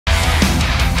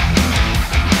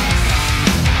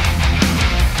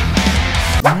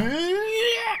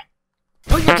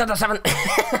Pirates of the Seven...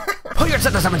 Pirates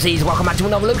of the Seven Seas, welcome back to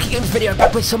another Loki Games video,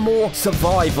 back with some more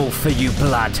survival for you,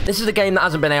 blood. This is a game that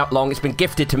hasn't been out long. It's been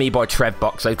gifted to me by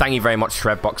Trevbox, so thank you very much,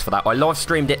 Trevbox, for that. I live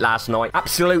streamed it last night.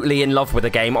 Absolutely in love with the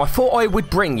game. I thought I would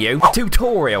bring you a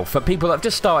tutorial for people that have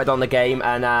just started on the game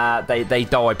and they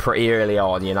die pretty early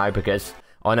on, you know, because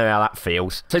I know how that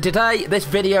feels. So today, this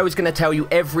video is going to tell you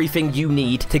everything you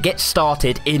need to get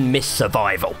started in Myst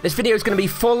Survival. This video is going to be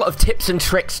full of tips and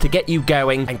tricks to get you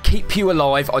going and keep you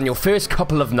alive on your first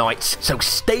couple of nights, so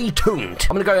stay tuned.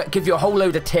 I'm going to go give you a whole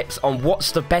load of tips on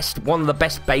what's the best, one of the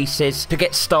best bases to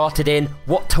get started in,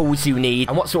 what tools you need,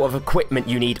 and what sort of equipment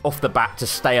you need off the bat to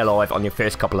stay alive on your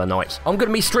first couple of nights. I'm going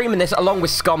to be streaming this along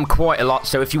with Scum quite a lot,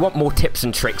 so if you want more tips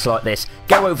and tricks like this,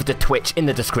 go over to Twitch in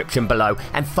the description below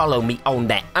and follow me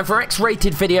on. And for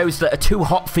X-rated videos that are too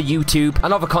hot for YouTube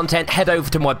and other content, head over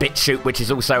to my BitChute, which is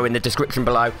also in the description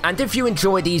below. And if you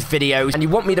enjoy these videos and you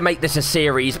want me to make this a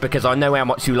series, because I know how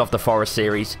much you love the Forest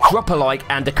series, drop a like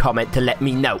and a comment to let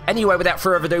me know. Anyway, without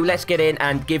further ado, let's get in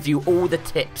and give you all the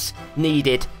tips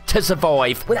needed to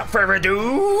survive. Without further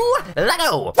ado, let's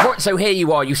go! Right, so here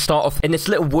you are. You start off in this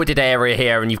little wooded area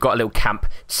here, and you've got a little camp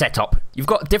set up. You've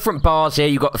got different bars here.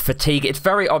 You've got the fatigue. It's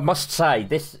very, I must say,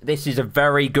 this is a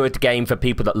very good game for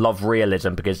people that love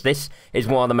realism, because this is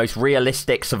one of the most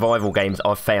realistic survival games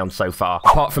I've found so far.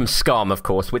 Apart from Scum, of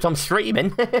course, which I'm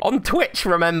streaming on Twitch,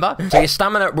 remember? So your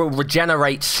stamina will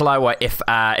regenerate slower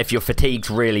if your fatigue's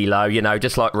really low, you know,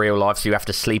 just like real life, so you have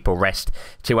to sleep or rest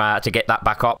to get that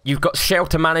back up. You've got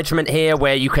shelter management here,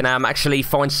 where you can actually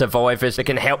find survivors that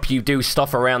can help you do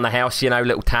stuff around the house, you know,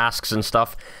 little tasks and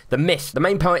stuff. The Myst, the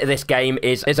main point of this game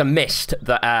is a Myst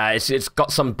that it's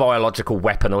got some biological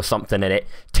weapon or something in it.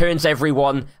 Turns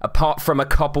everyone, apart from a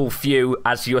couple few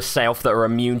as yourself that are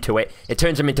immune to it, it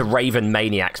turns them into raven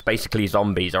maniacs, basically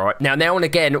zombies, alright? Now and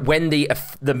again, when the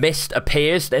Myst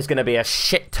appears, there's going to be a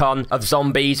shit ton of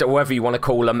zombies, or whatever you want to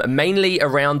call them, mainly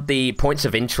around the points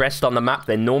of interest on the map.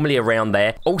 They're normally around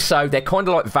there. Also, they're kind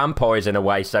of like vampires in a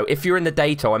way, so if you're in the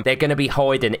daytime, they're going to be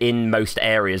hiding in most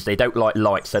areas. They don't like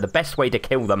light, so the best way to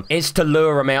kill them is to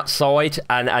lure them outside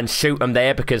and shoot them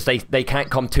there, because they can't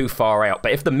come too far out.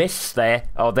 But if the Myst's there,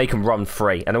 oh, they can run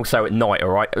free. And also at night,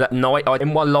 alright? At night,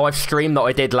 in one live stream that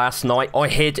I did last night, I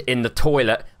hid in the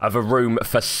toilet of a room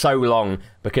for so long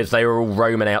because they were all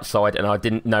roaming outside and I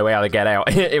didn't know how to get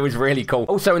out. It was really cool.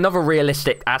 Also, another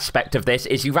realistic aspect of this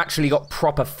is you've actually got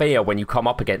proper fear when you come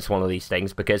up against one of these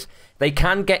things, because they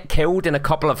can get killed in a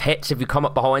couple of hits if you come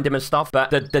up behind them and stuff, but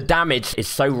the damage is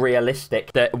so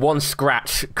realistic that one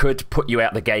scratch could put you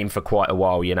out the game for quite a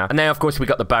while, you know? And now, of course, we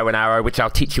got the bow and arrow, which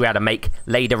I'll teach you how to make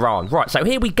later on. Right, so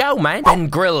here we go, man. Ben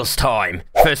Grills time.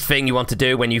 First thing you want to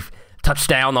do when you've touch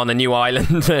down on a new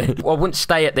island. Well, I wouldn't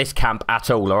stay at this camp at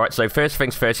all, alright? So first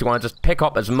things first, you want to just pick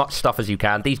up as much stuff as you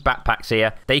can. These backpacks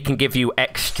here, they can give you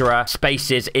extra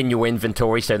spaces in your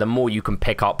inventory, so the more you can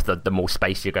pick up, the more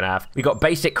space you're going to have. We got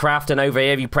basic crafting over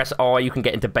here. If you press R, you can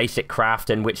get into basic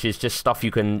crafting, which is just stuff you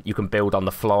can build on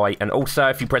the fly. And also,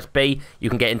 if you press B, you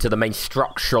can get into the main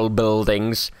structural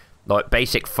buildings, like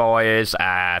basic fires,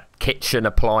 kitchen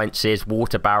appliances,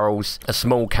 water barrels, a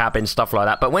small cabin, stuff like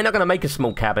that. But we're not going to make a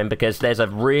small cabin because there's a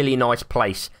really nice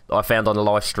place that I found on the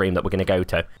live stream that we're going to go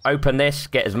to. Open this,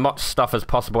 get as much stuff as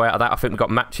possible out of that. I think we've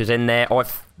got matches in there.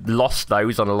 I've lost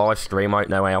those on the live stream. I don't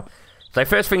know how. So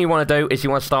first thing you want to do is you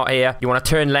want to start here. You want to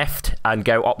turn left and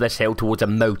go up this hill towards a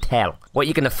motel. What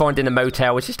you're going to find in a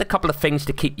motel is just a couple of things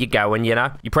to keep you going, you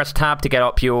know. You press tab to get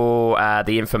up your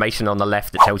the information on the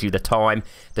left that tells you the time,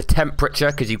 the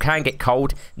temperature, because you can get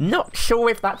cold. Not sure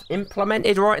if that's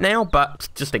implemented right now, but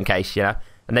just in case, you know.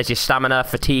 And there's your stamina,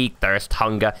 fatigue, thirst,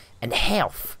 hunger, and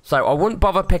health. So I wouldn't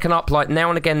bother picking up, like, now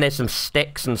and again there's some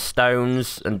sticks and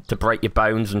stones and to break your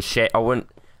bones and shit. I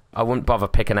wouldn't bother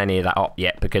picking any of that up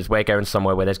yet, because we're going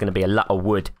somewhere where there's going to be a lot of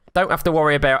wood. Don't have to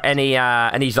worry about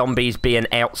any zombies being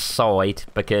outside,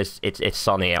 because it's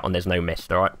sunny out and there's no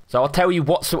mist, alright? So I'll tell you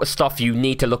what sort of stuff you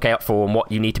need to look out for and what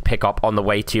you need to pick up on the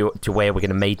way to where we're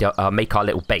going to make our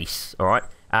little base, alright?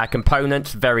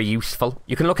 Components, very useful.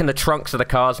 You can look in the trunks of the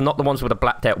cars, not the ones with the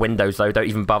blacked out windows though, don't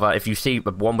even bother. If you see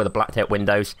one with the blacked out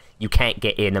windows, you can't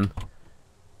get in them.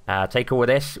 Take all of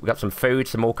this. We've got some food,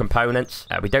 some more components.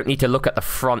 We don't need to look at the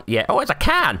front yet. Oh, there's a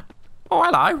can. Oh,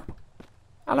 hello.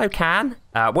 Hello, can.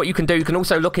 What you can do, you can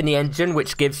also look in the engine,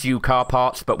 which gives you car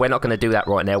parts, but we're not going to do that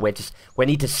right now. We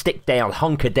need to stick down,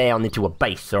 hunker down into a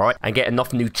base, all right? And get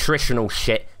enough nutritional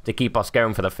shit to keep us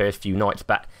going for the first few nights.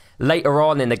 But later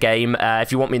on in the game,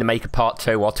 if you want me to make a part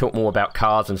 2, I'll talk more about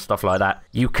cars and stuff like that.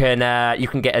 You can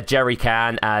get a jerry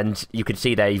can, and you can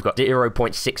see there you've got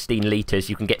 0.16 litres.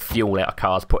 You can get fuel out of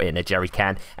cars, put it in a jerry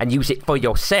can, and use it for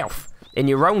yourself in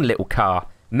your own little car.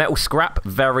 Metal scrap,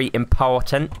 very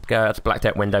important. That's a blacked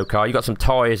out window car. You got some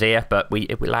tyres here, but we,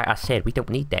 like I said, we don't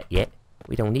need that yet.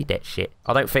 We don't need that shit.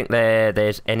 I don't think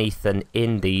there's anything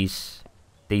in these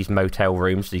motel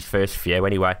rooms, these first few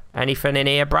anyway. Anything in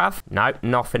here, bruv? No,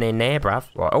 nothing in there, bruv.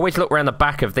 Right, always look around the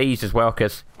back of these as well,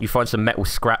 because you find some metal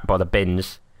scrap by the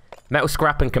bins. Metal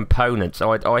scrap and components.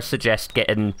 I suggest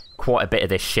getting quite a bit of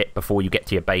this shit before you get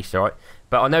to your base, alright?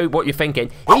 But I know what you're thinking.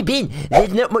 Hey, Ben,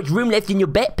 there's not much room left in your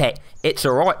backpack. It's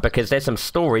alright, because there's some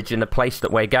storage in the place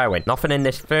that we're going. Nothing in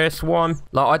this first one.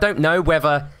 Like, I don't know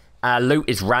whether loot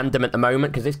is random at the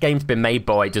moment, because this game's been made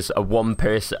by just a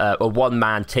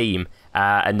one-man team.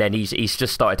 And then he's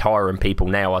just started hiring people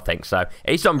now, I think. So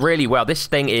he's done really well. This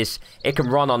thing it can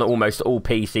run on almost all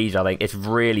PCs, I think. It's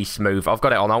really smooth. I've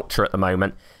got it on Ultra at the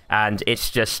moment. And it's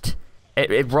just,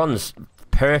 it runs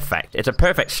perfect. It's a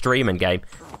perfect streaming game.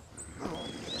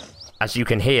 As you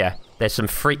can hear, there's some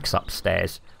freaks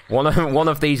upstairs. One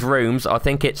of these rooms, I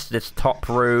think it's this top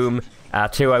room,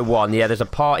 201. Yeah, there's a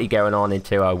party going on in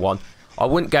 201. I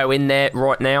wouldn't go in there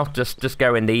right now. Just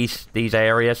go in these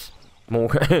areas.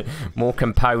 More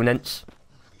components.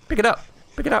 Pick it up.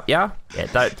 Pick it up, yeah? Yeah,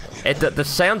 the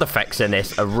sound effects in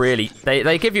this are really...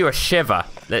 They give you a shiver.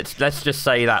 Let's just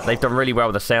say that. They've done really well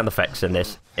with the sound effects in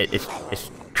this. It's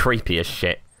creepy as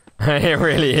shit. It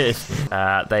really is.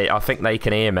 I think they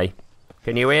can hear me.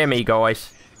 Can you hear me,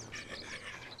 guys?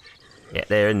 Yeah,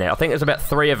 they're in there. I think there's about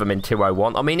 3 of them in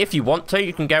 201. I mean, if you want to,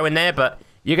 you can go in there, but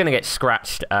you're going to get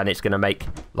scratched, and it's going to make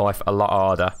life a lot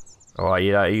harder. Alright,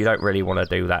 you don't really want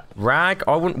to do that. Rag,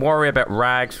 I wouldn't worry about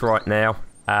rags right now.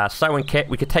 Sewing kit,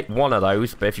 we could take one of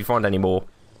those, but if you find any more,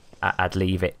 I'd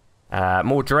leave it.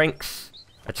 More drinks,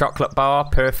 a chocolate bar,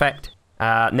 perfect.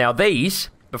 Now these,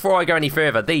 before I go any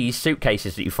further, these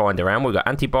suitcases that you find around, we've got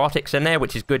antibiotics in there,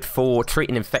 which is good for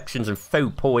treating infections and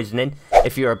food poisoning.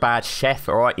 If you're a bad chef,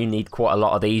 alright, you need quite a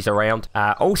lot of these around.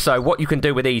 Also, what you can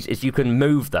do with these is you can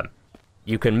move them.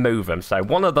 You can move them. So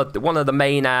one of the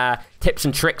main tips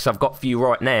and tricks I've got for you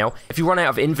right now, if you run out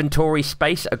of inventory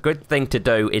space, a good thing to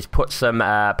do is put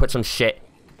some shit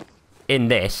in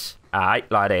this.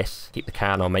 Alright, like this. Keep the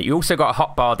can on, mate. You also got a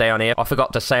hot bar down here. I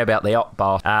forgot to say about the hot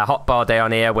bar. Hot bar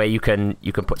down here where you can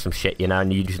put some shit, you know,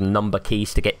 and you use number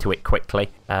keys to get to it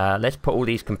quickly. Let's put all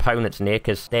these components in here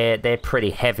because they're pretty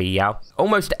heavy, yo.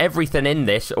 Almost everything in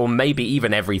this, or maybe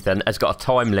even everything, has got a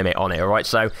time limit on it, alright?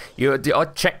 So I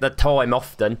check the time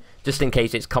often, just in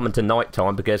case it's coming to night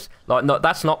time, because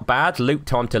that's not bad. Loot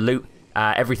time to loot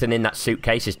everything in that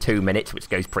suitcase is 2 minutes, which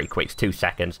goes pretty quick. It's 2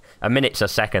 seconds. A minute's a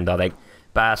second, I think.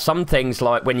 But some things,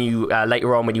 like when you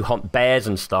later on when you hunt bears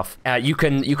and stuff, you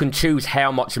can choose how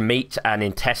much meat and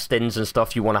intestines and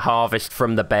stuff you want to harvest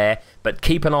from the bear. But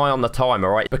keep an eye on the time,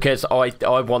 alright? Because I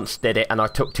once did it and I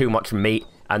took too much meat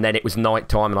and then it was night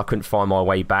time and I couldn't find my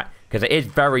way back because it is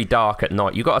very dark at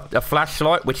night. You got a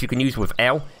flashlight which you can use with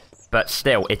L, but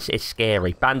still it's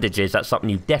scary. Bandages, that's something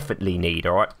you definitely need,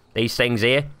 alright? These things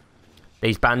here.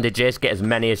 These bandages, get as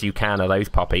many as you can of those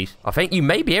puppies. I think you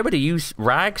may be able to use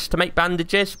rags to make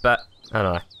bandages, but I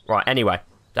don't know. Right, anyway.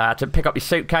 To pick up your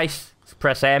suitcase,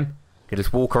 press M. You can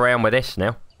just walk around with this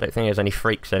now. Don't think there's any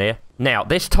freaks in here. Now,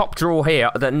 this top drawer here,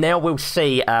 now we'll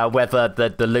see whether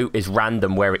the loot is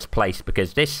random where it's placed,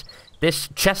 because this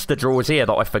chest of drawers here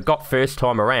that I forgot first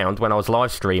time around when I was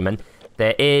live streaming,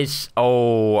 there is...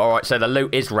 Oh, alright, so the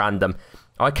loot is random.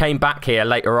 I came back here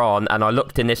later on and I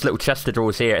looked in this little chest of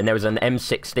drawers here and there was an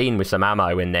M16 with some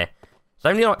ammo in there. It's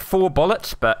only like 4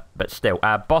 bullets, but still.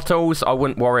 Bottles, I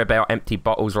wouldn't worry about empty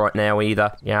bottles right now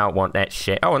either. Yeah, I don't want that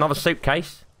shit. Oh, another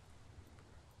suitcase.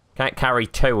 Can't carry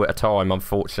 2 at a time,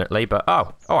 unfortunately, but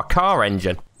oh, a car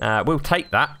engine. We'll take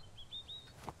that.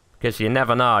 Because you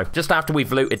never know. Just after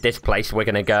we've looted this place, we're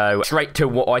going to go straight to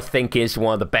what I think is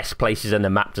one of the best places in the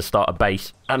map to start a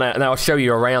base. And I'll show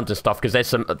you around and stuff, because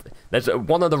there's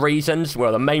one of the reasons,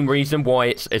 well, the main reason why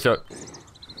it's a...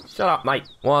 Shut up, mate.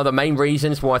 One of the main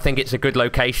reasons why I think it's a good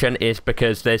location is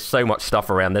because there's so much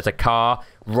stuff around. There's a car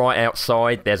right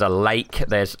outside. There's a lake.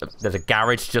 There's a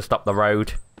garage just up the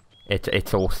road.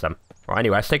 It's awesome. Right,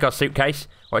 anyway, let's take our suitcase.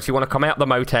 Right, so you want to come out the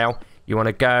motel. You want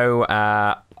to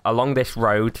go... along this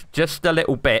road just a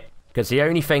little bit, because the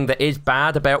only thing that is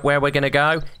bad about where we're going to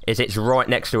go is it's right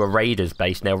next to a raiders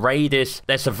base. Now raiders,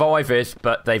 they're survivors,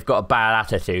 but they've got a bad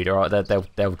attitude, all right?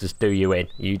 They'll just do you in.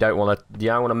 You don't want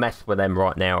to mess with them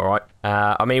right now, all right?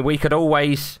 I mean, we could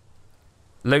always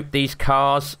loot these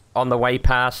cars on the way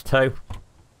past too,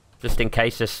 just in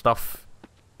case there's stuff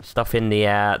in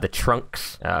the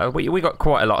trunks. We got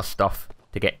quite a lot of stuff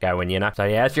to get going, you know. So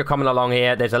yeah, as you're coming along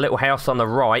here, there's a little house on the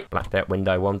right. Blacked out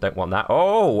window one, don't want that.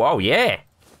 Oh, yeah.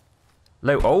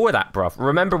 Loot all of that, bruv.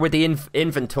 Remember with the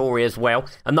inventory as well,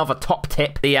 another top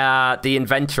tip, the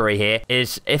inventory here,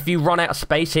 is if you run out of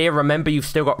space here, remember you've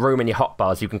still got room in your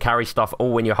hotbars. You can carry stuff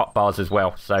all in your hotbars as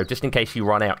well. So just in case you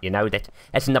run out, you know,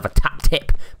 that's another top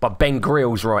tip by Ben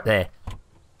Grills right there.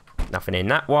 Nothing in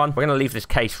that one. We're going to leave this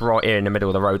case right here in the middle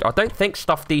of the road. I don't think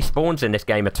stuff despawns in this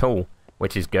game at all,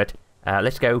 which is good.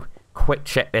 Let's go quick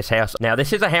check this house. Now,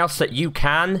 this is a house that you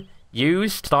can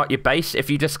use to start your base. If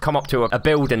you just come up to a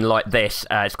building like this,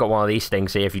 it's got one of these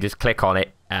things here. If you just click on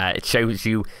it, it shows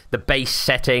you the base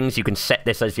settings. You can set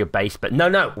this as your base, but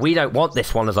no, we don't want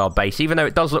this one as our base, even though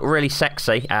it does look really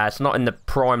sexy. It's not in the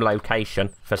prime location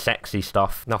for sexy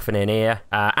stuff. Nothing in here.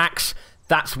 Axe.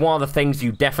 That's one of the things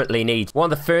you definitely need.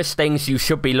 One of the first things you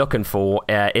should be looking for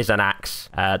is an axe.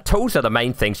 Tools are the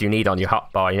main things you need on your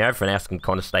hotbar. You know, everything else can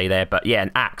kind of stay there. But yeah,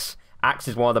 an axe. Axe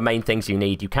is one of the main things you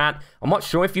need. You can't... I'm not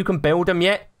sure if you can build them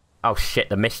yet. Oh, shit,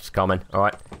 the mist's coming. All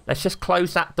right, let's just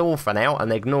close that door for now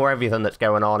and ignore everything that's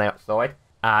going on outside.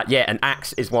 Yeah, an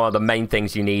axe is one of the main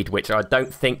things you need, which I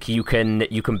don't think you can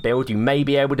build. You may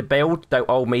be able to build. Don't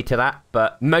hold me to that.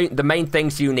 But the main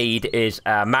things you need is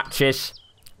matches,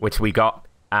 which we got,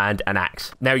 and an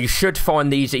axe. Now, you should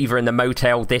find these either in the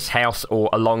motel, this house,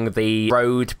 or along the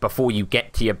road before you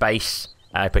get to your base,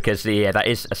 because, yeah, that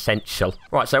is essential.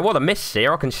 Right, so what the mist's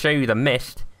here, I can show you the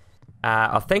mist.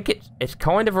 I think it's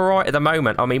kind of alright at the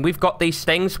moment. I mean, we've got these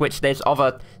things, which there's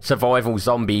other survival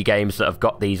zombie games that have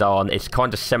got these on. It's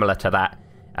kind of similar to that.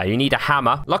 You need a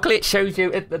hammer. Luckily, it shows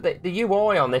you... The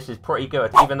UI on this is pretty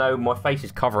good, even though my face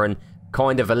is covering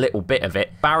kind of a little bit of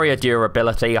it. Barrier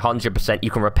durability, 100%.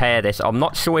 You can repair this. I'm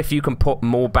not sure if you can put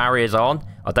more barriers on.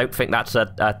 I don't think that's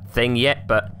a thing yet,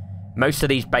 but most of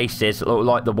these bases,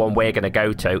 like the one we're going to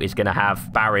go to, is going to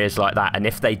have barriers like that. And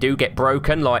if they do get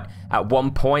broken, like at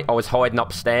one point I was hiding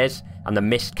upstairs and the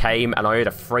mist came and I heard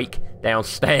a freak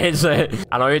downstairs and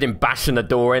I heard him bashing the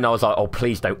door in. I was like, oh,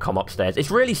 please don't come upstairs.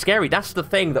 It's really scary. That's the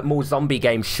thing that more zombie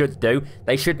games should do.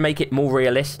 They should make it more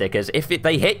realistic, as if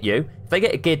they hit you, if they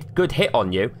get a good hit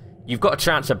on you, you've got a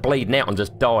chance of bleeding out and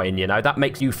just dying, you know? That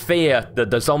makes you fear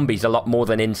the zombies a lot more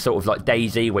than in sort of like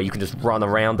DayZ, where you can just run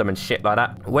around them and shit like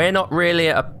that. We're not really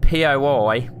at a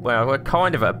POI. Well, we're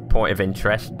kind of at a point of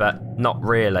interest, but not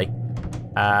really.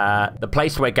 The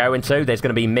place we're going to, there's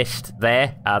going to be mist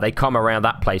there. They come around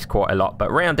that place quite a lot, but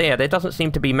around here, there doesn't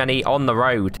seem to be many on the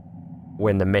road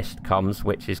when the mist comes,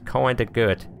 which is kind of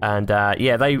good. And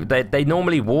yeah, they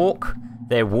normally walk.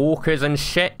 They're walkers and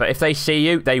shit, but if they see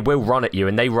you, they will run at you,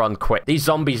 and they run quick. These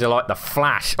zombies are like the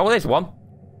Flash. Oh, there's one.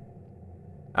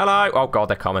 Hello. Oh, God,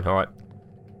 they're coming. All right.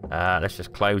 Let's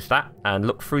just close that and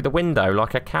look through the window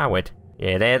like a coward.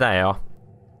 Yeah, there they are.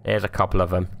 There's a couple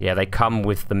of them. Yeah, they come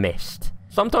with the mist.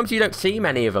 Sometimes you don't see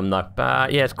many of them, though.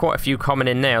 But, yeah, there's quite a few coming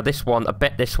in now. This one, I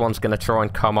bet this one's going to try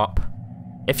and come up.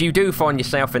 If you do find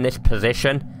yourself in this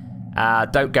position,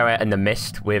 don't go out in the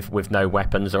mist with no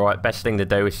weapons, all right? Best thing to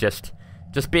do is just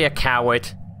be a coward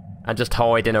and just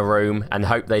hide in a room and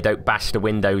hope they don't bash the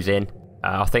windows in.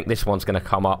 I think this one's going to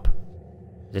come up.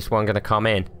 Is this one going to come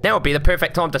in? Now would be the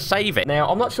perfect time to save it. Now,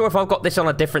 I'm not sure if I've got this on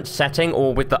a different setting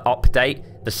or with the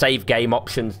update, the save game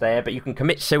options there, but you can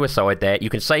commit suicide there. You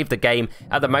can save the game.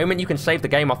 At the moment, you can save the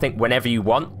game, I think, whenever you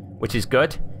want, which is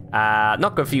good.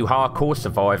 Not good for you hardcore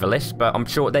survivalists, but I'm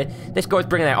sure this guy's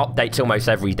bringing out updates almost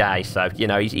every day, so, you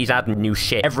know, he's adding new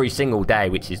shit every single day,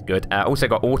 which is good. Also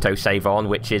got autosave on,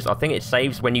 which is, I think it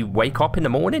saves when you wake up in the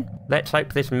morning. Let's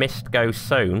hope this mist goes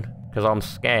soon, because I'm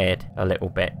scared a little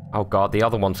bit. Oh, God, the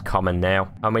other one's coming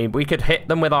now. I mean, we could hit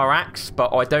them with our axe,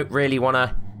 but I don't really want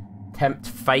to tempt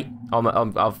fate.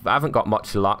 I haven't got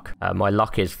much luck. My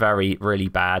luck is really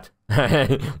bad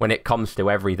when it comes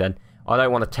to everything. I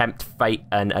don't want to tempt fate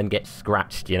and get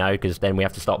scratched, you know, because then we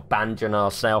have to start bandaging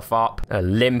ourselves up,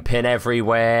 limping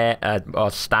everywhere,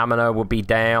 our stamina will be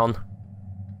down.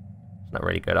 It's not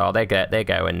really good. Oh, they're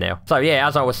going now. So, yeah,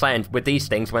 as I was saying, with these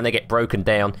things, when they get broken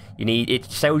down, it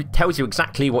tells you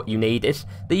exactly what you need.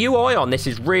 The UI on this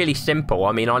is really simple.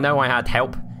 I mean, I know I had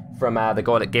help from the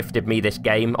guy that gifted me this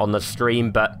game on the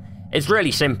stream, but it's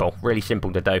really simple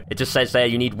to do. It just says there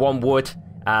you need 1 wood,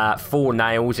 4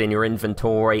 nails in your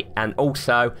inventory, and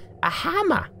also a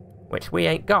hammer, which we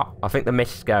ain't got. I think the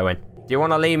mist's going. Do you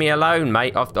want to leave me alone,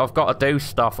 mate? I've got to do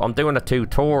stuff. I'm doing a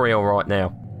tutorial right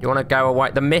now. You want to go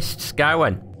away? The mist's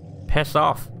going. Piss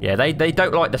off. Yeah, they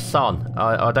don't like the sun.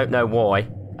 I don't know why.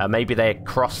 Maybe they're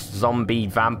cross-zombie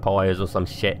vampires or some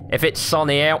shit. If it's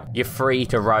sunny out, you're free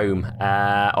to roam.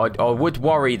 I would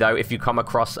worry, though, if you come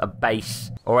across a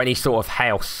base or any sort of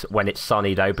house when it's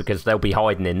sunny, though, because they'll be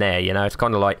hiding in there, you know? It's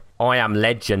kind of like I Am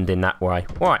Legend in that way.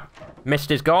 Right.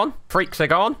 Mist is gone. Freaks are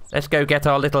gone. Let's go get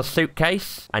our little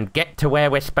suitcase and get to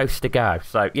where we're supposed to go.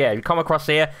 So, yeah, you come across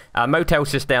here.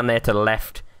 Motel's just down there to the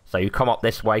left. So you come up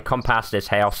this way, come past this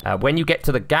house. When you get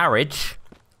to the garage,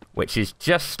 which is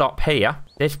just up here,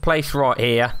 this place right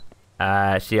here,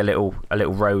 see a little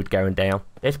road going down.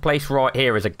 This place right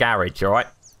here is a garage, all right?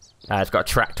 It's got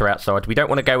a tractor outside. We don't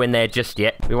want to go in there just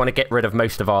yet. We want to get rid of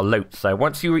most of our loot. So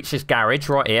once you reach this garage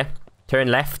right here, turn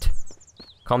left.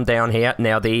 Come down here.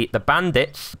 Now, the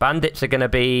bandits are going to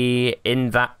be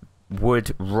in that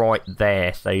wood right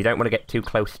there. So you don't want to get too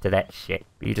close to that shit.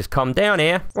 You just come down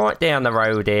here, right down the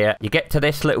road here. You get to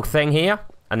this little thing here,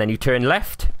 and then you turn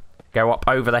left. Go up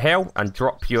over the hill and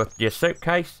drop your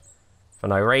suitcase for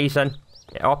no reason.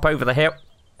 Get up over the hill.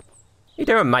 What you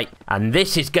doing, mate? And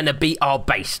this is going to be our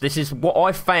base. This is what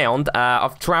I found.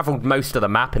 I've travelled most of the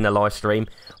map in the live stream.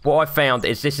 What I found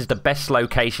is this is the best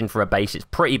location for a base. It's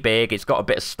pretty big. It's got a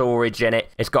bit of storage in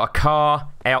it. It's got a car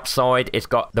outside. It's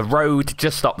got the road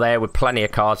just up there with plenty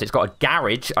of cars. It's got a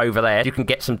garage over there. You can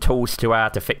get some tools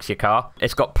to fix your car.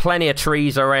 It's got plenty of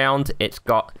trees around. It's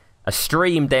got a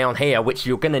stream down here, which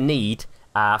you're going to need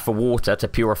for water, to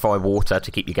purify water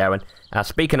to keep you going.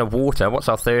 Speaking of water, what's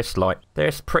our thirst like?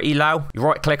 Thirst pretty low. You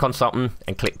right click on something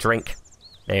and click drink.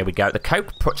 There we go. The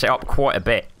Coke puts it up quite a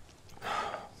bit,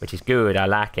 which is good. I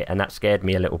like it, and that scared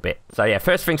me a little bit. So yeah,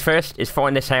 first things first is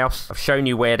find this house. I've shown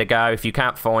you where to go. If you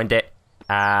can't find it,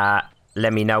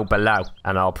 let me know below,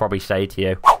 and I'll probably say to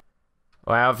you,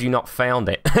 well, how have you not found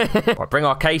it? Right, bring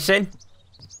our case in.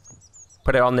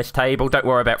 Put it on this table. Don't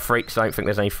worry about freaks. I don't think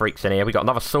there's any freaks in here. We got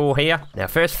another saw here. Now,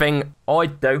 first thing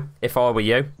I'd do, if I were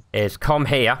you, is come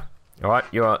here. All right,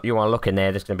 you want to look in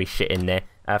there. There's going to be shit in there.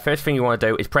 First thing you want to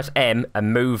do is press M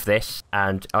and move this.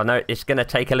 And I know it's going to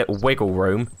take a little wiggle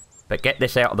room, but get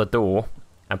this out of the door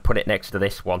and put it next to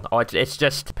this one. It's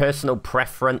just personal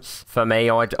preference for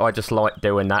me. I just like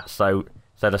doing that. So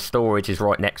the storage is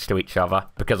right next to each other,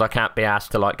 because I can't be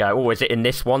asked to like go, oh, is it in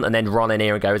this one? And then run in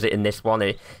here and go, is it in this one?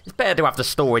 It's better to have the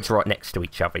storage right next to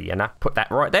each other, you know? Put that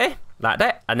right there, like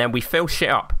that, and then we fill shit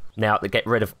up. Now, to get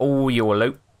rid of all your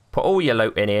loot, put all your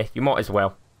loot in here. You might as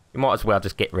well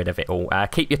just get rid of it all.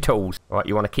 Keep your tools, right?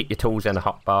 You want to keep your tools in the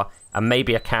hotbar, and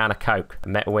maybe a can of Coke.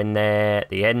 Metal in there,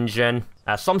 the engine.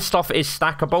 Some stuff is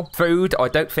stackable. Food, I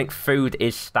don't think food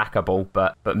is stackable,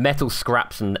 but metal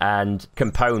scraps and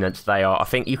components, they are. I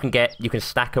think you can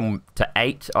stack them to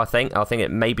 8, I think. I think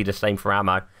it may be the same for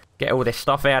ammo. Get all this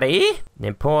stuff out of here,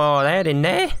 then pour all that in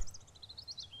there.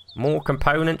 More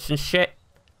components and shit.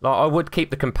 Like, I would keep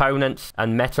the components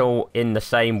and metal in the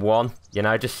same one, you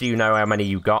know, just so you know how many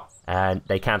you got. And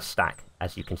they can stack,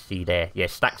 as you can see there. Yeah,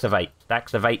 stacks of 8.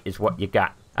 Stacks of 8 is what you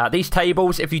got. These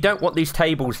tables, if you don't want these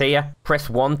tables here,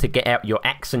 press 1 to get out your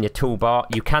axe and your toolbar.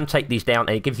 You can take these down,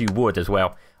 and it gives you wood as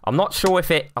well. I'm not sure if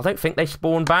I don't think they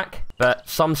spawn back, but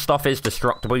some stuff is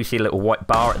destructible. You see a little white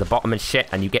bar at the bottom and shit,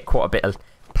 and you get quite a bit of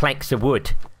planks of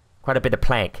wood. Quite a bit of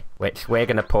plank, which we're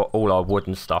going to put all our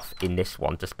wooden stuff in this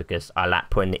one, just because I like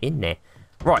putting it in there.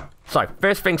 Right, so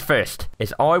first things first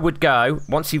is I would go,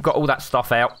 once you've got all that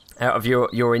stuff out of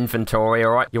your inventory,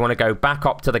 all right, you want to go back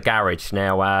up to the garage.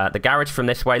 Now, the garage from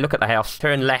this way, look at the house,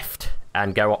 turn left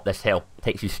and go up this hill.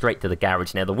 Takes you straight to the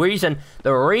garage. Now, the reason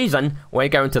we're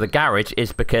going to the garage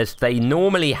is because they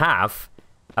normally have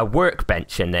a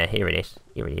workbench in there. Here it is.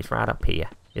 Here it is, right up here.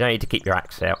 You don't need to keep your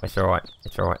axe out. It's all right.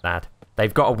 It's all right, lad.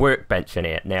 They've got a workbench in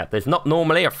here. Now, there's not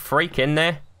normally a freak in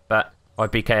there, but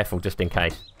I'd be careful just in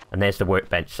case. And there's the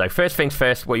workbench. So first things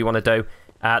first, what you want to do,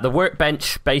 the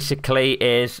workbench basically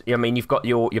is, I mean, you've got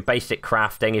your basic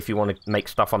crafting if you want to make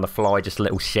stuff on the fly, just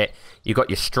little shit. You've got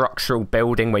your structural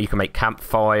building where you can make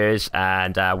campfires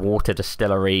and water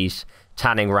distilleries,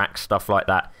 tanning racks, stuff like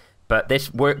that. But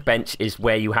this workbench is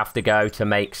where you have to go to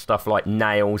make stuff like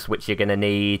nails, which you're going to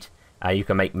need. You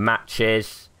can make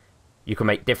matches. You can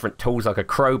make different tools like a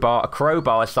crowbar. A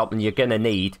crowbar is something you're going to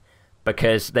need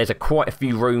because there's quite a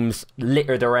few rooms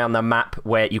littered around the map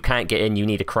where you can't get in. You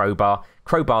need a crowbar.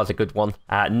 Crowbar's a good one.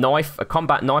 Knife, a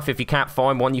combat knife. If you can't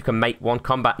find one, you can make one.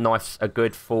 Combat knives are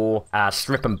good for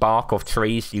stripping bark off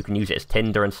trees. You can use it as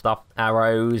tinder and stuff.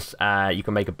 Arrows. You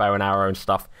can make a bow and arrow and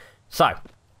stuff. So,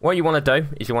 what you want to do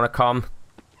is you want to come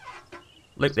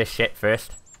loot this shit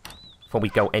first before we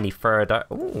go any further.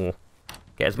 Ooh.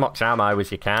 Get as much ammo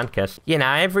as you can, because, you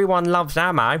know, everyone loves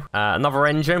ammo. Another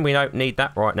engine, we don't need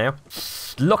that right now.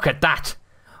 Look at that!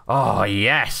 Oh,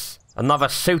 yes! Another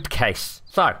suitcase.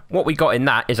 So, what we got in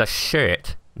that is a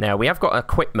shirt. Now, we have got an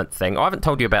equipment thing. I haven't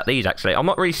told you about these, actually. I'm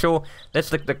not really sure. That's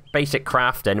the basic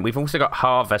crafting. We've also got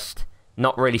harvest.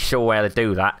 Not really sure where to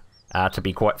do that. to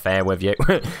be quite fair with you.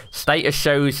 Status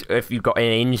shows if you've got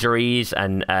any injuries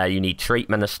and you need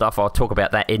treatment and stuff. I'll talk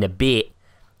about that in a bit.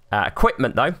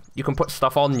 Equipment, though, you can put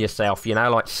stuff on yourself, you know,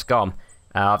 like Scum.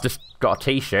 I've just got a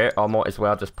t-shirt. I might as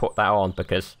well just put that on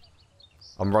because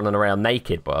I'm running around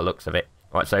naked by the looks of it.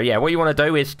 Right, so yeah, what you want to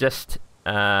do is just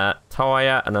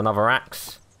tire and another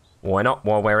axe. Why not,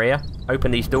 while we're here?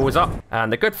 Open these doors up.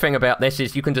 And the good thing about this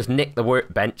is you can just nick the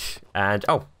workbench and...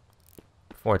 Oh,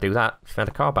 before I do that, I found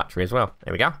a car battery as well.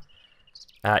 There we go.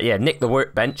 Yeah, nick the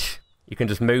workbench. You can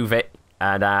just move it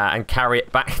and carry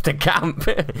it back to camp.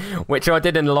 Which I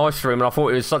did in the live stream, and I thought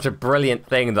it was such a brilliant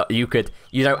thing that you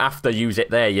don't have to use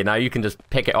it there, you know? You can just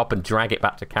pick it up and drag it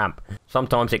back to camp.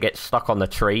 Sometimes it gets stuck on the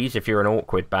trees if you're an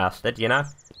awkward bastard, you know?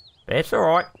 But it's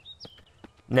alright.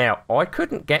 Now, I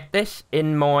couldn't get this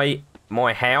in my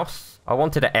house. I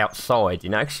wanted it outside, you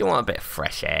know, because you want a bit of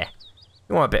fresh air.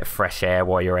 You want a bit of fresh air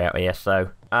while you're out here, so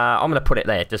I'm going to put it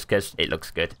there just because it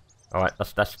looks good. Alright,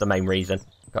 that's the main reason.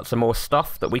 Got some more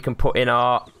stuff that we can put in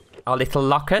our little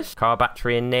lockers. Car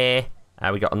battery in there.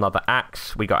 We got another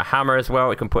axe. We got a hammer as well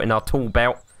we can put in our tool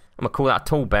belt. I'm going to call that a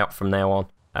tool belt from now on.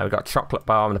 We got a chocolate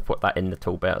bar. I'm going to put that in the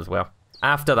tool belt as well.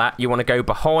 After that, you want to go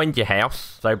behind your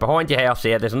house. So behind your house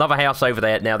here, there's another house over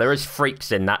there. Now, there is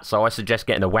freaks in that, so I suggest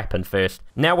getting a weapon first.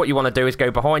 Now, what you want to do is go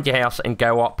behind your house and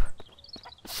go up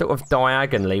sort of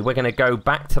diagonally. We're going to go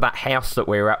back to that house that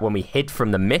we were at when we hid from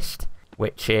the mist,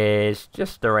 which is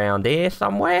just around here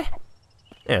somewhere.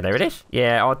 Yeah, there it is.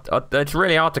 Yeah, it's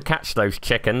really hard to catch those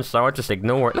chickens, so I just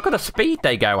ignore it. Look at the speed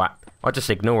they go at. I just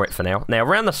ignore it for now. Now,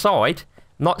 around the side,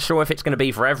 not sure if it's going to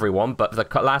be for everyone, but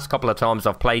the last couple of times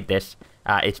I've played this,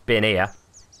 it's been here,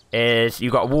 is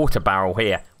you've got a water barrel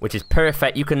here, which is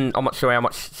perfect. You can, I'm not sure how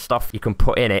much stuff you can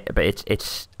put in it, but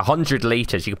it's 100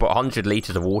 litres. You can put 100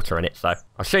 litres of water in it, so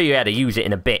I'll show you how to use it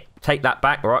in a bit. Take that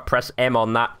back, right, press M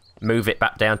on that, move it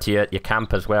back down to your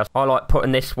camp as well. I like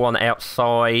putting this one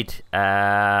outside,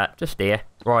 just here,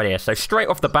 right here. So straight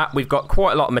off the bat, we've got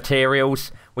quite a lot of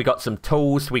materials. We got some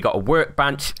tools, we got a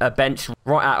workbench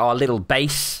right at our little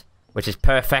base, which is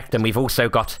perfect, and we've also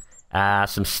got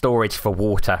some storage for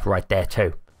water right there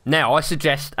too. Now, I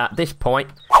suggest at this point,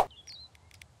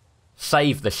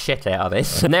 save the shit out of this.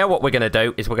 So now what we're going to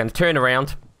do is we're going to turn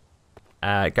around,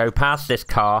 go past this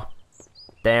car,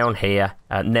 down here.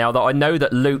 Now that I know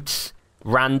that loot's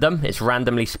random, it's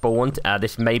randomly spawned,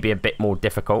 this may be a bit more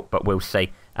difficult, but we'll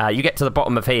see. You get to the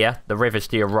bottom of here, the river's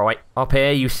to your right. Up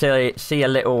here, you see a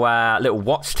little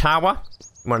watchtower.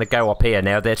 You want to go up here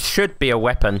now. There should be a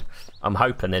weapon. I'm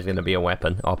hoping there's going to be a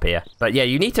weapon up here. But yeah,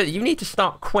 you need to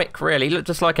start quick, really. Look,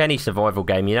 just like any survival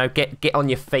game, you know. Get on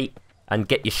your feet and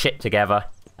get your shit together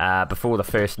before the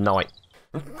first night.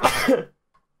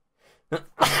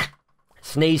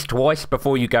 Sneeze twice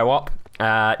before you go up.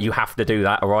 You have to do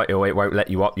that, alright, or it won't let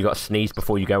you up. You got to sneeze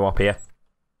before you go up here.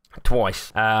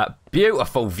 Twice.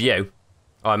 Beautiful view,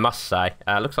 I must say.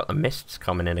 Looks like the mist's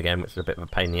coming in again, which is a bit of a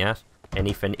pain in the ass.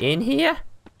 Anything in here?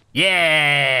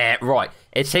 Yeah! Right,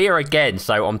 it's here again,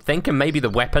 so I'm thinking maybe the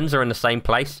weapons are in the same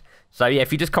place. So yeah,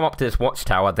 if you just come up to this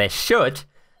watchtower, there should,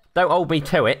 don't hold me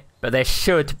to it, but there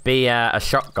should be a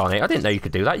shotgun here. I didn't know you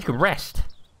could do that. You could rest.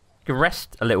 You could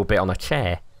rest a little bit on a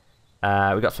chair.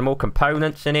 We got some more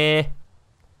components in here.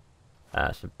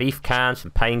 Some beef cans,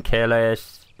 some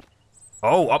painkillers.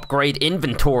 Oh, upgrade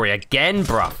inventory again,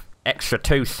 bruv. Extra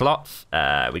 2 slots.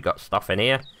 We got stuff in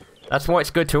here. That's why it's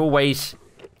good to always,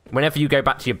 whenever you go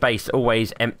back to your base,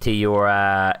 always empty your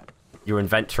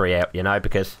inventory out, you know,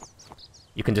 because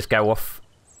you can just go off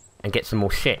and get some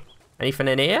more shit. Anything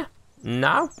in here?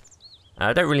 No?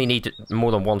 I don't really need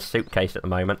more than one suitcase at the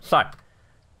moment. So,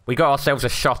 we got ourselves a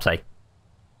shotty.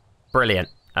 Brilliant.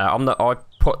 I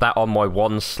put that on my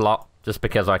 1 slot just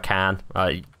because I can.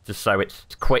 Just so it's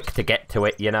quick to get to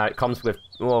it, you know. It comes with,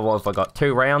 oh, what have I got?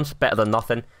 2 rounds, better than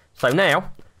nothing. So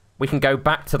now, we can go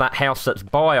back to that house that's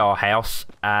by our house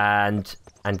and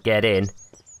get in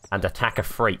and attack a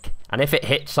freak. And if it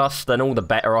hits us, then all the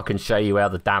better. I can show you how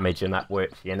the damage and that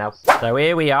works, you know. So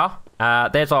here we are.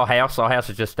 There's our house. Our house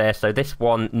is just there. So this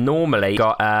one normally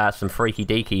got some freaky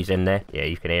deakies in there. Yeah,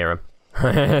 you can hear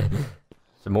them.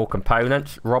 Some more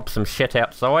components. Rob some shit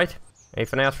outside.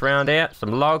 Anything else around here?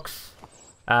 Some logs.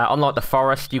 Unlike the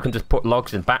forest, you can just put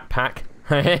logs in backpack.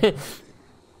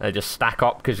 They just stack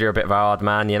up because you're a bit of a hard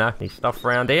man, you know. Need stuff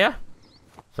around here.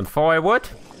 Some firewood.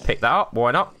 Pick that up.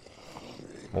 Why not?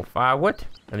 More firewood.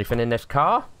 Anything in this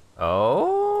car?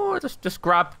 Oh, just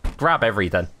grab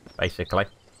everything, basically.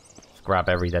 Just grab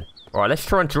everything. Alright, let's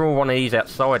try and draw one of these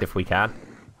outside if we can.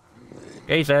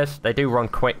 Geezers, they do run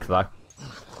quick, though.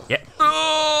 Yeah.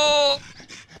 Oh!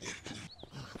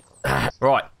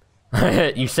 Right.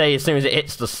 You see, as soon as it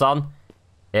hits the sun,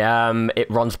 it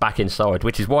runs back inside,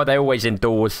 which is why they're always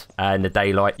indoors in the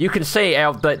daylight. You can see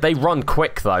how they run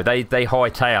quick, though. They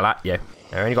hightail at you.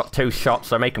 They only got 2 shots,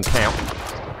 so make them count.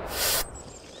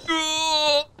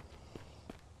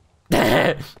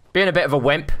 Being a bit of a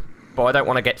wimp, but I don't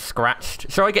want to get scratched.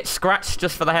 Shall I get scratched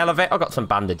just for the hell of it? I've got some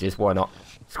bandages, why not?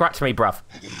 Scratch me, bruv.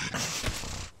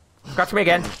 Scratch me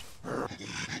again.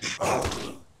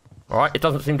 Alright, it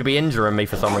doesn't seem to be injuring me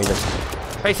for some reason.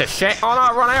 Piece of shit. Oh no,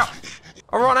 I run out.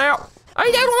 I run out.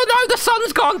 Oh no, the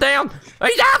sun's gone down.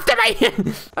 He's after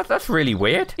me. That's really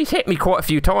weird. He's hit me quite a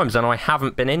few times and I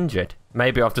haven't been injured.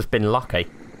 Maybe I've just been lucky.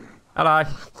 Hello.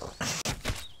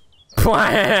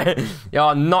 Yeah,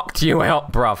 I knocked you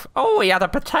out, bruv. Oh, he had a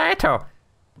potato.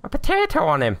 A potato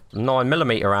on him.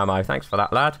 9mm ammo. Thanks for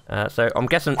that, lad. So I'm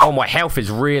guessing... Oh, my health is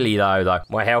really low, though.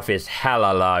 My health is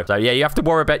hella low. So, yeah, you have to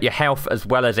worry about your health as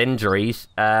well as injuries.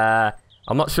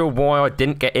 I'm not sure why I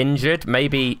didn't get injured.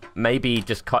 Maybe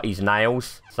just cut his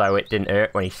nails so it didn't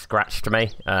hurt when he scratched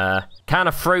me. Can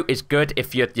of fruit is good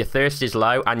if your thirst is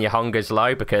low and your hunger's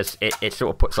low because it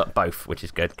sort of puts up both, which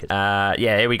is good.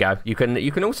 Yeah, here we go. You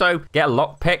can also get a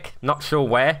lockpick. Not sure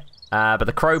where. But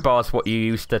the crowbar's what you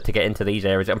use to get into these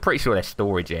areas. I'm pretty sure they're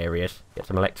storage areas. Get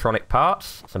some electronic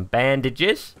parts, some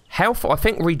bandages. Health, I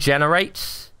think,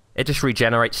 regenerates. It just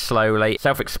regenerates slowly.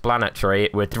 Self-explanatory.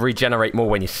 It would regenerate more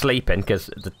when you're sleeping because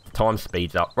the time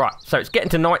speeds up. Right, so it's getting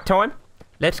to night time.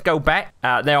 Let's go back.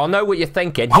 Now, I know what you're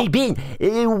thinking. Hey, Ben,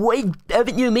 why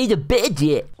haven't you made a bed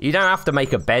yet? You don't have to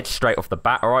make a bed straight off the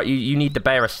bat, all right? You need the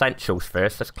bare essentials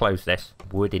first. Let's close this.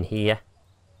 Wood in here.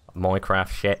 Minecraft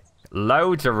shit.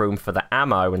 Loads of room for the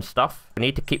ammo and stuff. We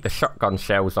need to keep the shotgun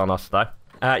shells on us, though.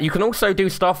 You can also do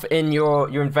stuff in your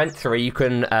inventory. You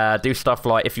can do stuff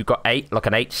like if you've got 8, like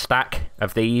an 8 stack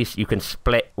of these, you can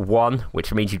split 1,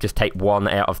 which means you just take 1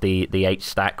 out of the 8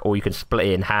 stack, or you can split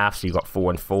it in half, so you've got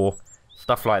 4 and 4.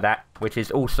 Stuff like that, which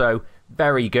is also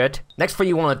very good. Next thing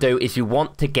you want to do is you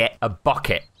want to get a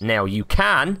bucket. Now, you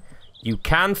can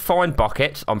find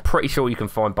buckets. I'm pretty sure you can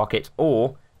find buckets,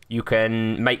 or you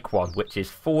can make one, which is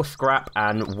 4 scrap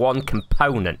and 1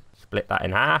 component. Split that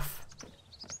in half.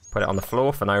 Put it on the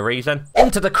floor for no reason.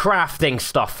 Into the crafting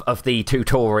stuff of the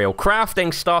tutorial.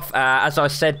 Crafting stuff, as I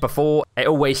said before, it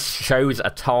always shows a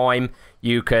time.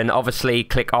 You can obviously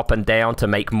click up and down to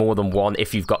make more than one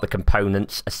if you've got the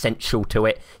components essential to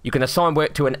it. You can assign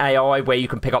work to an AI where you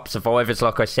can pick up survivors,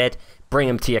 like I said. Bring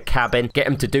them to your cabin. Get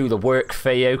them to do the work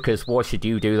for you, because why should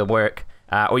you do the work?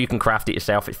 Or you can craft it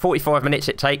yourself. It's 45 minutes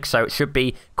it takes, so it should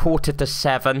be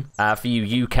 6:45 for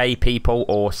you UK people,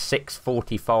 or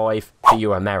 6:45 for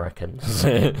you Americans.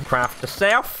 Craft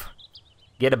yourself.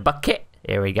 Get a bucket.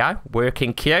 Here we go.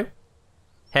 Working queue.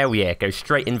 Hell yeah, go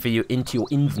straight into your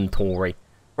inventory.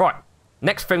 Right,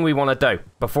 next thing we want to do,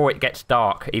 before it gets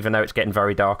dark, even though it's getting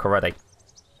very dark already.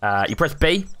 You press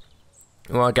B.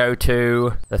 You want to go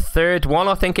to the 3rd one,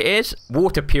 I think it is.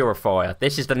 Water purifier.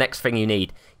 This is the next thing you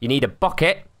need. You need a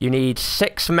bucket. You need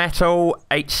 6 metal,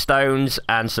 8 stones,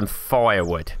 and some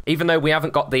firewood. Even though we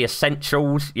haven't got the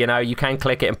essentials, you know, you can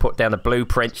click it and put down the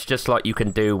blueprints, just like you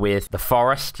can do with the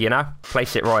forest, you know.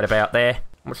 Place it right about there.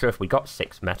 I'm not sure if we got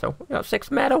 6 metal. We got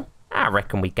 6 metal? I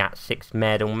reckon we got 6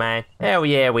 metal, man. Hell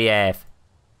yeah, we have.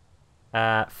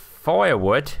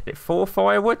 Firewood. Is it 4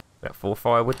 firewood? Got 4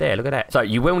 firewood there, look at that. So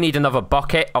you will need another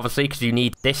bucket, obviously, because you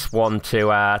need this one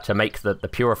to make the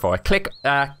purifier.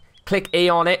 Click E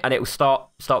on it, and it will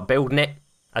start building it.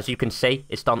 As you can see,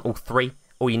 it's done all 3.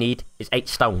 All you need is 8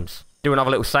 stones. Do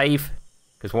another little save,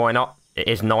 because why not? It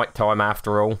is night time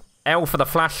after all. L for the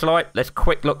flashlight. Let's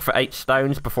quick look for 8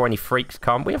 stones before any freaks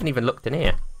come. We haven't even looked in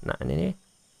here. Nothing in here.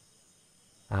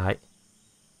 Alright.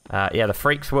 Yeah, the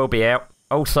freaks will be out.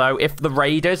 Also, if the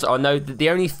raiders, I know that the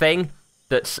only thing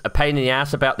that's a pain in the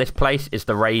ass about this place is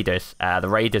the raiders. The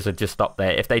raiders are just up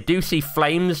there. If they do see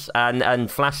flames and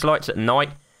flashlights at night,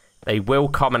 they will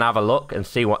come and have a look and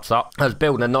see what's up. I was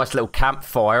building a nice little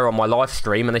campfire on my live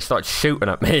stream and they started shooting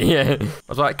at me. I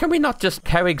was like, can we not just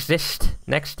coexist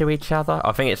next to each other?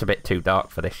 I think it's a bit too dark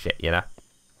for this shit, you know.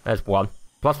 There's one.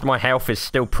 Plus, my health is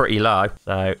still pretty low,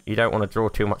 so you don't want to draw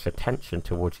too much attention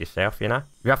towards yourself, you know?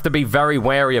 You have to be very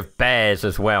wary of bears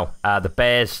as well. The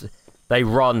bears, they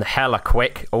run hella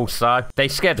quick also. They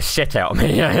scare the shit out of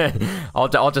me.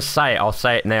 I'll just say it. I'll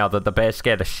say it now, that the bears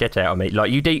scare the shit out of me.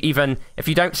 Like, you do, even if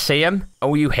you don't see them,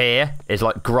 all you hear is,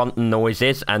 like, grunting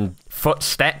noises and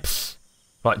footsteps.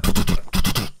 Like,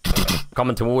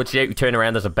 coming towards you. You turn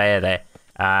around, there's a bear there.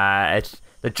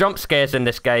 The jump scares in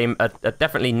this game are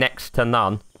definitely next to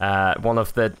none. One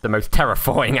of the most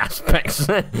terrifying aspects.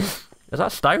 Is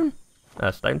that stone?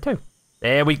 Stone too.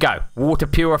 There we go. Water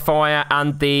purifier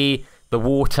and the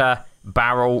water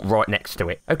barrel right next to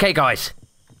it. Okay, guys.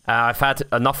 I've had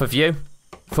enough of you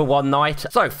for one night.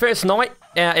 So, first night,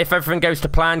 if everything goes to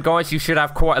plan, guys, you should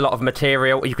have quite a lot of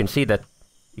material. You can see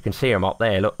them up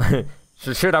there, look.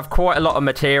 So, should have quite a lot of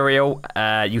material.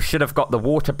 You should have got the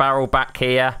water barrel back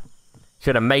here.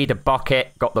 Should have made a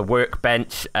bucket, got the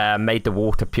workbench, made the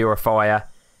water purifier.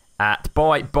 I'm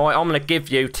going to give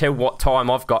you till what time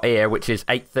I've got here, which is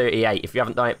 8:38. If you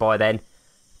haven't done it by then,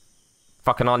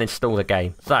 fucking uninstall the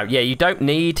game. So, yeah, you don't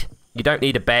need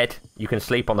a bed. You can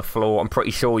sleep on the floor. I'm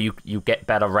pretty sure you get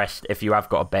better rest if you have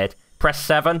got a bed. Press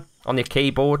 7 on your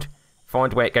keyboard.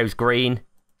 Find where it goes green.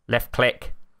 Left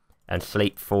click. And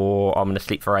sleep for... I'm going to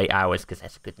sleep for 8 hours because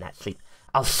that's a good night's sleep.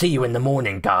 I'll see you in the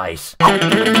morning, guys.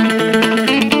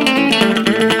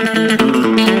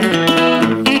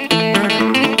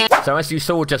 So as you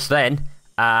saw just then,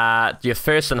 your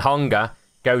thirst and hunger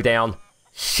go down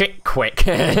shit quick.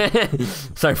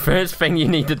 So first thing you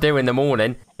need to do in the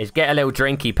morning is get a little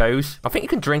drinky poos. I think you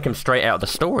can drink them straight out of the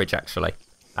storage, actually.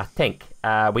 I think.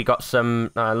 We got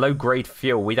some low-grade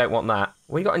fuel. We don't want that.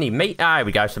 We got any meat? There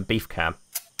we go, some beef cam.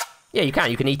 Yeah, you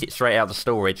can. You can eat it straight out of the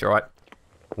storage, alright?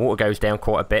 Water goes down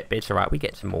quite a bit, but it's alright. We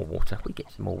get some more water. We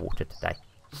get some more water today.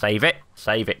 Save it.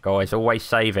 Save it, guys. Always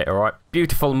save it, alright?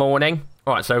 Beautiful morning.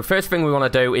 Alright, so first thing we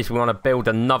want to do is we want to build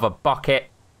another bucket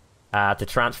to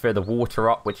transfer the water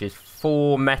up, which is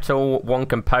 4 metal, 1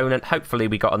 component. Hopefully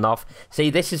we got enough. See,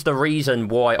 this is the reason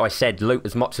why I said loot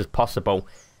as much as possible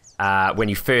when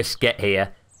you first get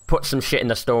here. Put some shit in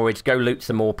the storage, go loot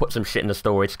some more, put some shit in the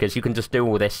storage, because you can just do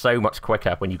all this so much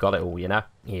quicker when you got it all, you know?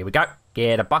 Here we go.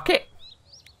 Get a bucket.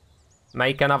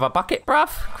 Make another bucket, bruv.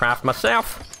 Craft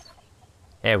myself.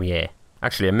 Hell yeah.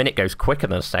 Actually, a minute goes quicker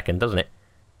than a second, doesn't it?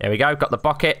 There we go. Got the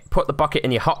bucket. Put the bucket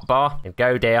in your hot bar and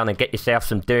go down and get yourself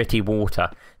some dirty water.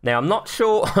 Now, I'm not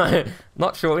sure...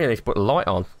 not sure... You need to put the light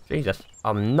on. Jesus.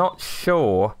 I'm not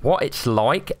sure what it's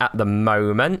like at the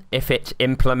moment, if it's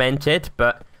implemented,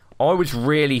 but I was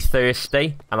really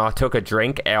thirsty and I took a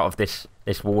drink out of this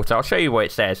water. I'll show you what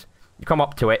it says. You come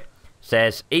up to it.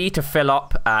 Says E to fill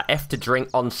up, F to drink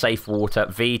unsafe water,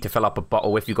 V to fill up a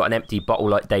bottle. If you've got an empty bottle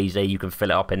like Daisy, you can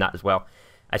fill it up in that as well.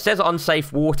 It says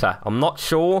unsafe water. I'm not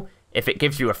sure if it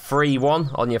gives you a free one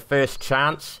on your first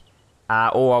chance,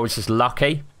 or I was just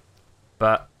lucky.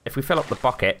 But if we fill up the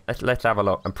bucket, let's have a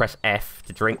look and press F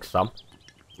to drink some.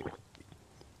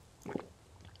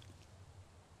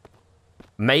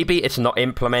 Maybe it's not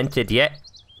implemented yet.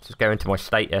 Just go into my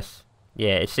status.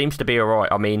 Yeah, it seems to be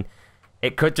alright. I mean,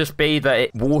 it could just be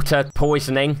that water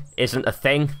poisoning isn't a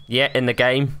thing yet in the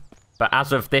game. But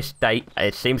as of this date,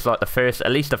 it seems like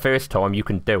at least the first time you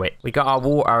can do it. We got our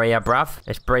water here, bruv.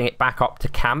 Let's bring it back up to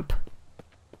camp.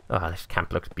 Oh, this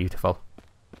camp looks beautiful.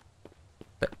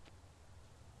 But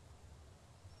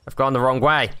I've gone the wrong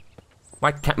way.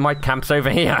 My camp's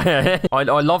over here. I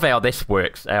love how this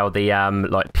works, how the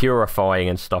like purifying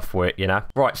and stuff work, you know.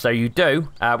 Right, so you do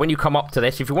when you come up to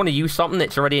this, if you want to use something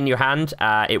that's already in your hand,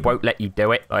 it won't let you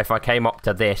do it. Like if I came up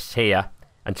to this here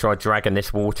and tried dragging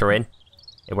this water in,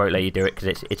 it won't let you do it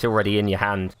because it's already in your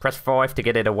hand. Press 5 to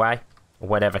get it away, or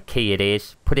whatever key it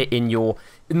is. Put it in your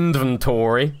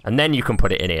inventory, and then you can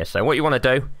put it in here. So what you want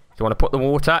to do, you want to put the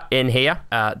water in here.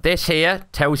 This here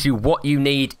tells you what you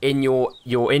need in your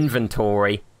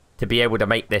inventory to be able to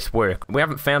make this work. We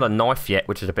haven't found a knife yet,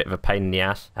 which is a bit of a pain in the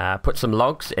ass. Put some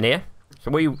logs in here.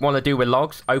 So what you want to do with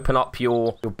logs, open up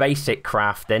your basic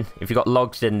crafting. If you've got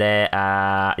logs in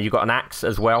there, you've got an axe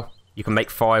as well. You can make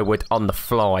firewood on the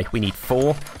fly. We need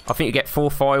 4. I think you get 4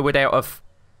 firewood out of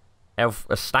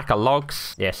a stack of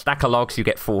logs. Yeah, stack of logs, you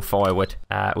get 4 firewood.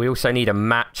 We also need a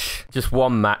match. Just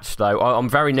 1 match, though. I'm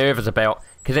very nervous about...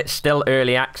 Because it's still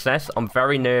early access, I'm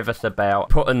very nervous about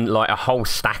putting, like, a whole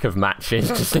stack of matches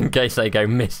just in case they go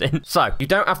missing. So, you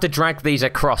don't have to drag these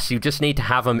across. You just need to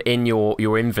have them in your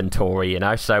inventory, you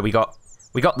know? So, we got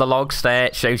the logs there.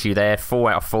 It shows you there,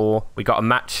 4 out of 4. We got a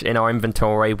match in our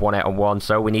inventory, 1 out of 1.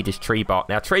 So, we need is tree bark.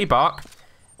 Now, tree bark,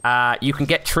 you can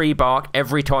get tree bark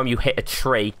every time you hit a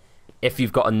tree. If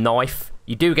you've got a knife,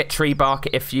 you do get tree bark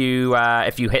if you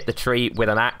hit the tree with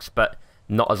an axe, but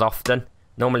not as often.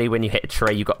 Normally, when you hit a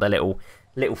tree, you've got the little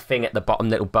thing at the bottom,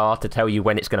 little bar to tell you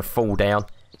when it's going to fall down.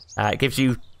 It gives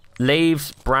you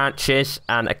leaves, branches,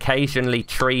 and occasionally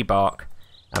tree bark.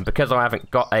 And because I haven't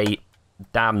got a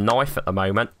damn knife at the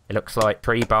moment, it looks like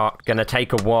tree bark going to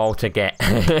take a while to get.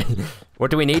 What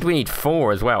do we need? We need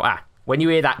 4 as well. When you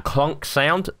hear that clunk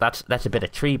sound, that's a bit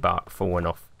of tree bark falling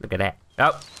off. Look at that.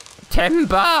 Oh.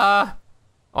 Timber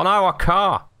on our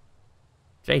car.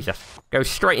 Jesus. Go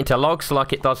straight into logs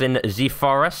like it does in the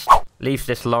forest. leaves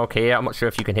this log here. I'm not sure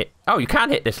if you can hit... Oh, you can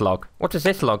hit this log. What does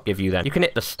this log give you then? You can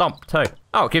hit the stump too.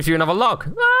 Oh, it gives you another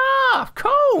log. Ah,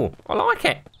 cool. I like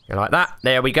it. You like that?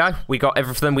 There we go. We got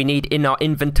everything we need in our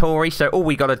inventory. So all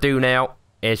we got to do now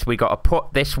is we got to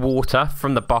put this water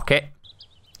from the bucket,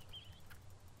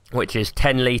 which is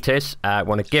 10 litres.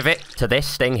 Want to give it to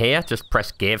this thing here. Just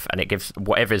press give, and it gives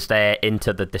whatever's there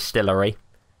into the distillery,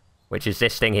 which is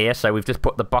this thing here. So we've just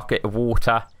put the bucket of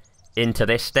water into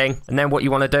this thing. And then what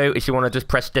you want to do is you want to just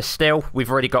press distill. We've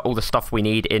already got all the stuff we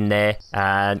need in there.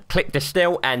 And click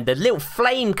distill, and the little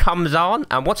flame comes on.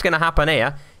 And what's going to happen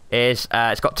here is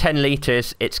it's got 10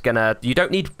 litres. It's gonna... You don't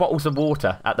need bottles of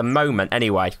water at the moment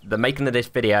anyway. The making of this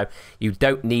video, you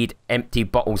don't need empty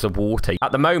bottles of water.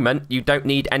 At the moment, you don't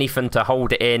need anything to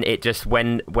hold it in. It just,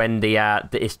 when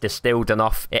it's distilled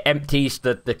enough, it empties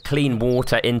the clean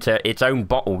water into its own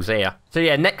bottles here. So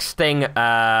yeah, next thing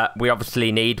we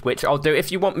obviously need, which I'll do.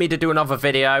 If you want me to do another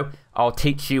video, I'll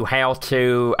teach you how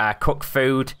to cook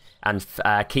food and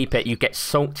keep it. You get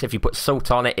salt. If you put salt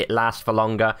on it, it lasts for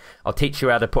longer. I'll teach you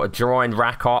how to put a drying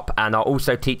rack up, and I'll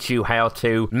also teach you how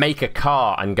to make a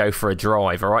car and go for a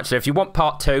drive. All right, so if you want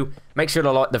part 2, make sure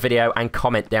to like the video and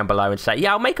comment down below and say,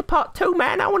 yeah, I'll make a part 2,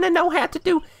 man. I want to know how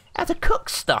to cook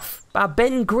stuff by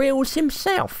Ben Grills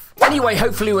himself. Anyway,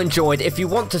 hopefully you enjoyed. If you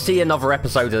want to see another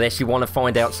episode of this, you want to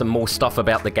find out some more stuff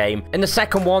about the game. In the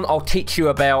second one, I'll teach you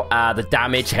about the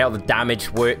damage, how the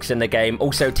damage works in the game.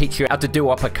 Also teach you how to do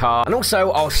up a car. And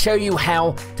also, I'll show you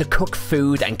how to cook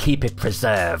food and keep it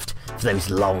preserved for those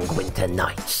long winter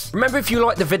nights. Remember, if you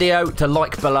liked the video, to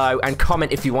like below and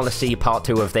comment if you want to see part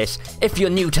 2 of this. If you're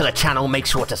new to the channel, make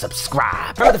sure to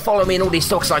subscribe. Remember to follow me in all these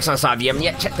talk sites on the side of you. And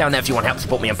yet, check down there if you want help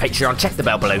support me on Patreon. Check the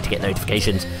bell below to get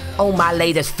notifications on my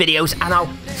latest videos, and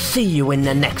I'll see you in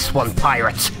the next one,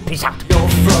 pirates. Peace out. You're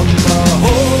from a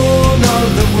whole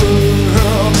nother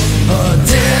world.